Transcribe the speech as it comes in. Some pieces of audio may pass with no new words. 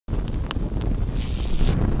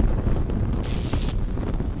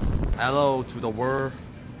Hello to the world.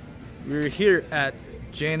 We're here at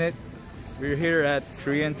Janet. We're here at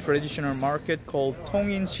Korean traditional market called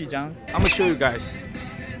Tong-in 시장. I'm gonna show you guys.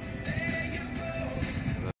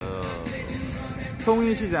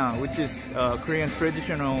 Tong-in 시장, which is Korean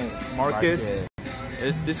traditional market.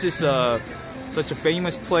 This is such a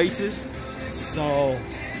famous places. So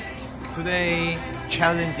today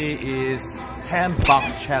challenge is 10 bucks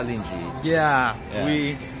challenge. Yeah.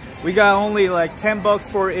 We got only like 10 bucks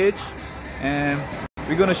for each, and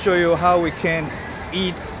we're gonna show you how we can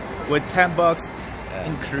eat with 10 bucks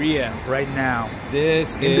in Korea right now.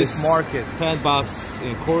 This in is this market. 10 bucks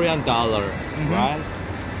in Korean dollar, right?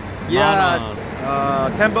 Yeah,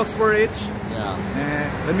 10 bucks for each. Yeah.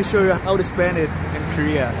 And let me show you how to spend it in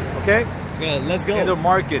Korea. Okay? Yeah, let's go. In the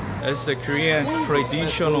market, it's a Korean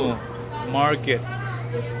traditional market.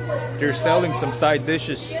 They're selling some side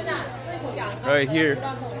dishes right here,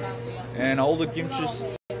 and all the kimchi's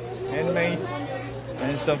handmade,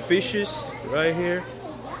 and some fishes right here.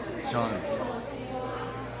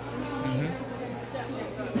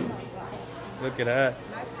 Look at that.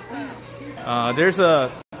 There's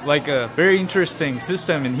a very interesting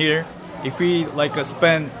system in here. If we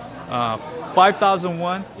spend 5,000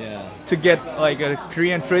 won to get like a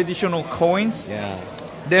Korean traditional coins,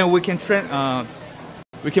 then we can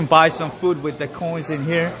buy some food with the coins in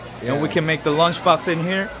here, and we can make the lunchbox in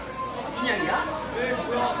here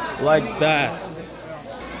like that.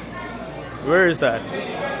 Where is that?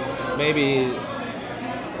 Maybe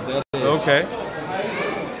that is. Okay.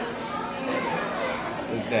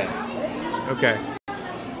 Is that? Okay.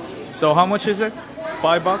 So how much is it?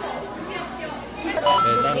 5 bucks?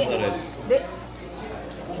 네.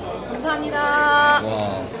 감사합니다.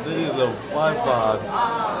 Wow. This is a 5 bucks.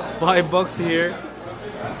 5 bucks here.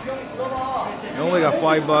 You only got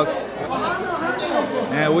 5 bucks.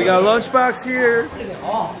 And we got lunchbox here.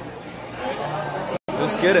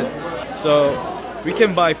 Let's get it. So we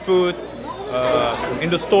can buy food in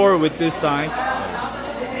the store with this sign.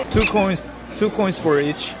 2 coins for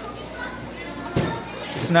each.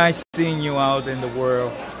 It's nice seeing you out in the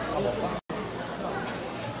world.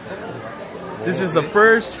 This is the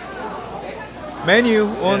first menu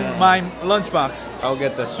on my lunchbox. I'll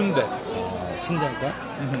get the sundae.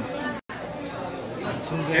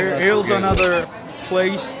 Here's another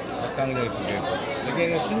place.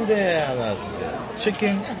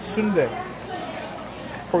 Chicken sundae.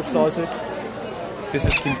 Pork sausage. This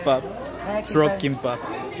is kimbap. Truck kimbap.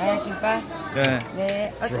 김밥. Yeah.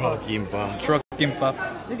 네. Truck kimbap.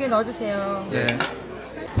 2개 넣어주세요. Yeah.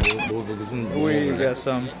 We got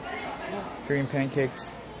some green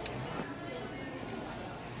pancakes.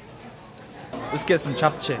 Let's get some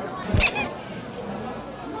japchae.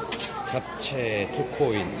 잡채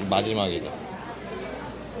 2코인 마지막이다.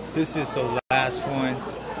 This is the last one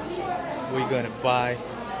we're gonna buy.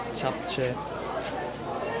 Japchae.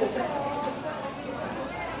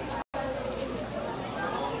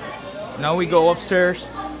 Now we go upstairs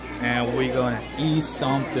and we're gonna eat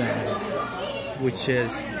something, which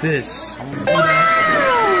is this.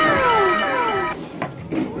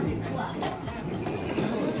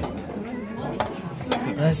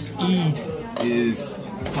 Let's eat. Is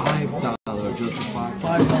 $5, just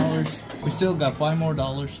 $5. We still got $5 more.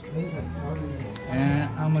 And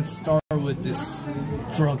I'm gonna start with this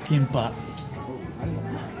truck kimbap.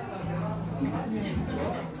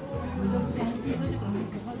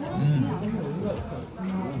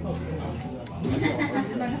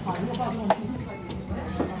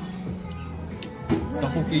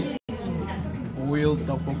 Tteokbokki, oil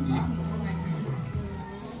tteokbokki.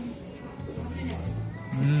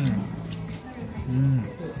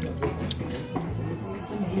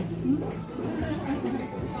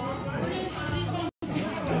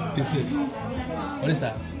 This is, what is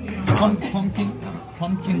that? Pumpkin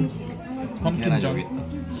jug.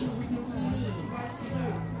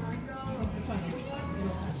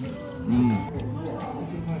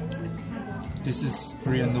 This is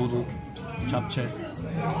Korean noodle, japchae.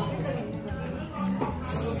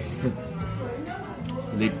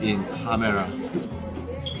 Lip in camera.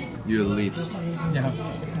 Your lips. Yeah,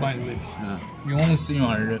 my lips. Yeah. You only see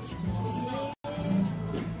my lips.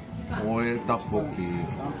 오일 떡볶이.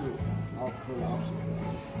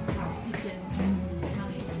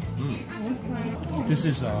 This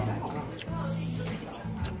is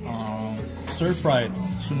stir-fried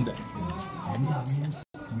sundae.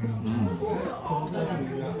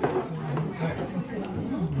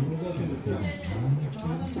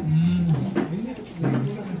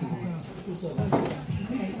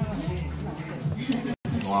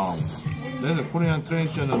 Wow. This is Korean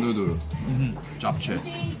traditional noodle. Japchae.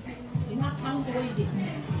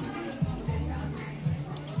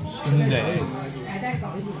 순대.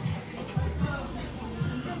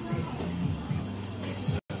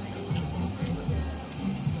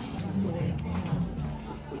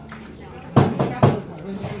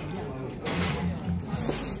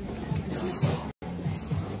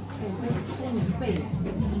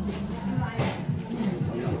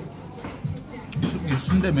 Is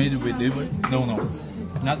sundae made with liver? No,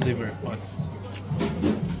 not liver, but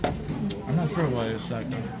I'm not sure why it's like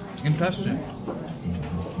intestine.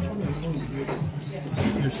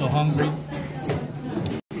 You're so hungry.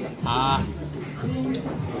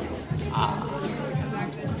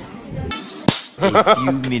 A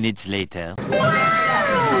few minutes later.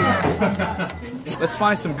 Let's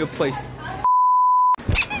find some good place.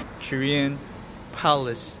 Korean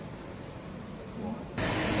Palace.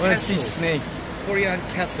 I want to see snakes. Korean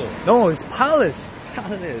castle. No, it's palace.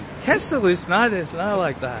 Palace. Castle is not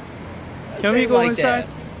like that. Can we Say go like inside? that.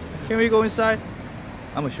 Can we go inside?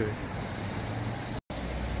 I'm gonna show you.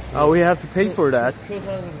 Oh, we have to pay for that.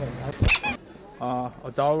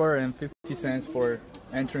 $1.50 for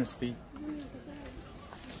entrance fee.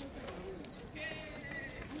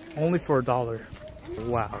 Only for $1.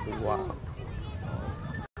 Wow, wow.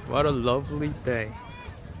 What a lovely day.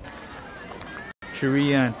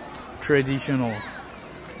 Korean traditional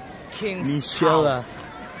King's Michela. house.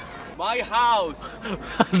 My house.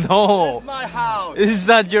 No, It's my house. this is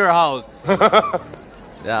not your house.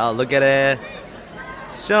 Yeah, look at it.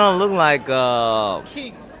 Sean look like a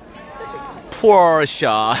King. poor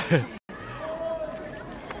Sean.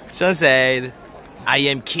 Sean said, "I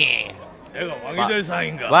am king." 내가 왕이 될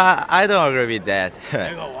상인가? But I don't agree with that.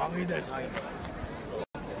 내가 왕이 될 상인가?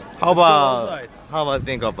 How go about outside.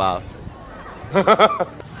 think about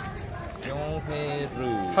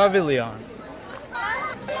Pavilion.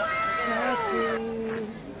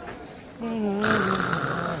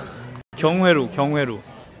 경회루.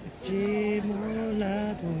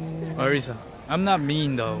 Arisa. I'm not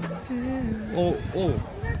mean though. Oh,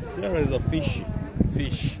 there is a fish.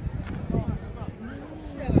 Fish.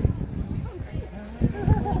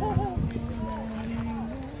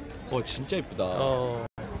 진짜 이쁘다. Oh,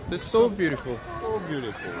 it's so beautiful. So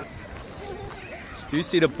beautiful. Do you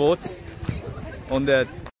see the boats on that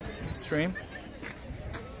stream?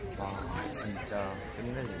 와, 진짜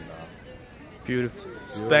끝내준다. Beautiful.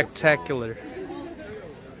 Spectacular.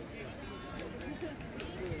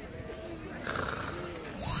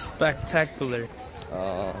 Spectacular.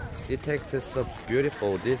 It takes so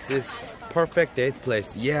beautiful. This is perfect date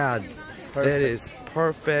place. Yeah, that is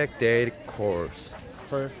perfect date course.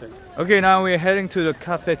 Perfect. Okay, now we're heading to the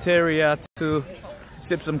cafeteria to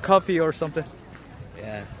sip some coffee or something.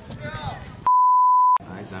 Yeah.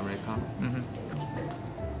 Nice American. Mm-hmm.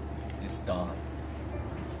 It's done.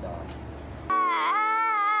 It's done.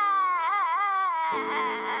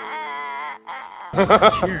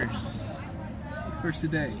 Cheers. First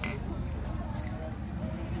today.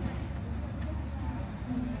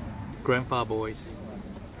 Grandpa boys.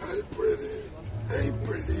 Hey pretty, hey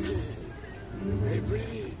pretty, hey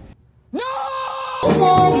pretty.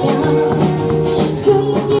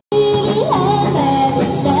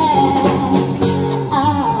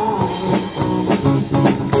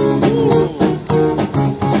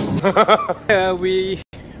 We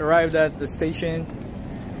arrived at the station.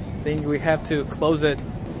 I think we have to close it.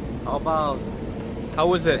 How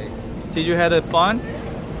was it? Did you have fun?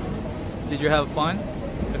 Did you have fun?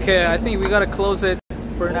 Okay, I think we gotta close it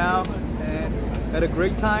for now. And had a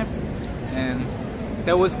great time. And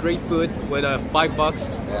that was great food with $5.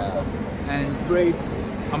 Yeah. And great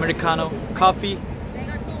Americano coffee.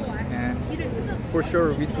 And for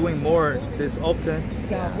sure we're doing more this often.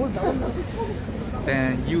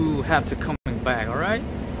 Then you have to come back, alright?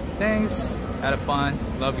 Thanks. Had fun.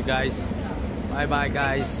 Love you guys. Bye bye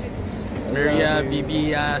guys. Maria,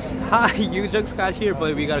 Bibi asked, hi, you just got here,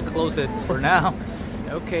 but we gotta close it for now.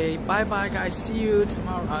 Okay, bye bye guys. See you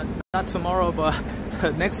tomorrow. Not tomorrow, but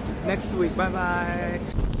next week. Bye bye.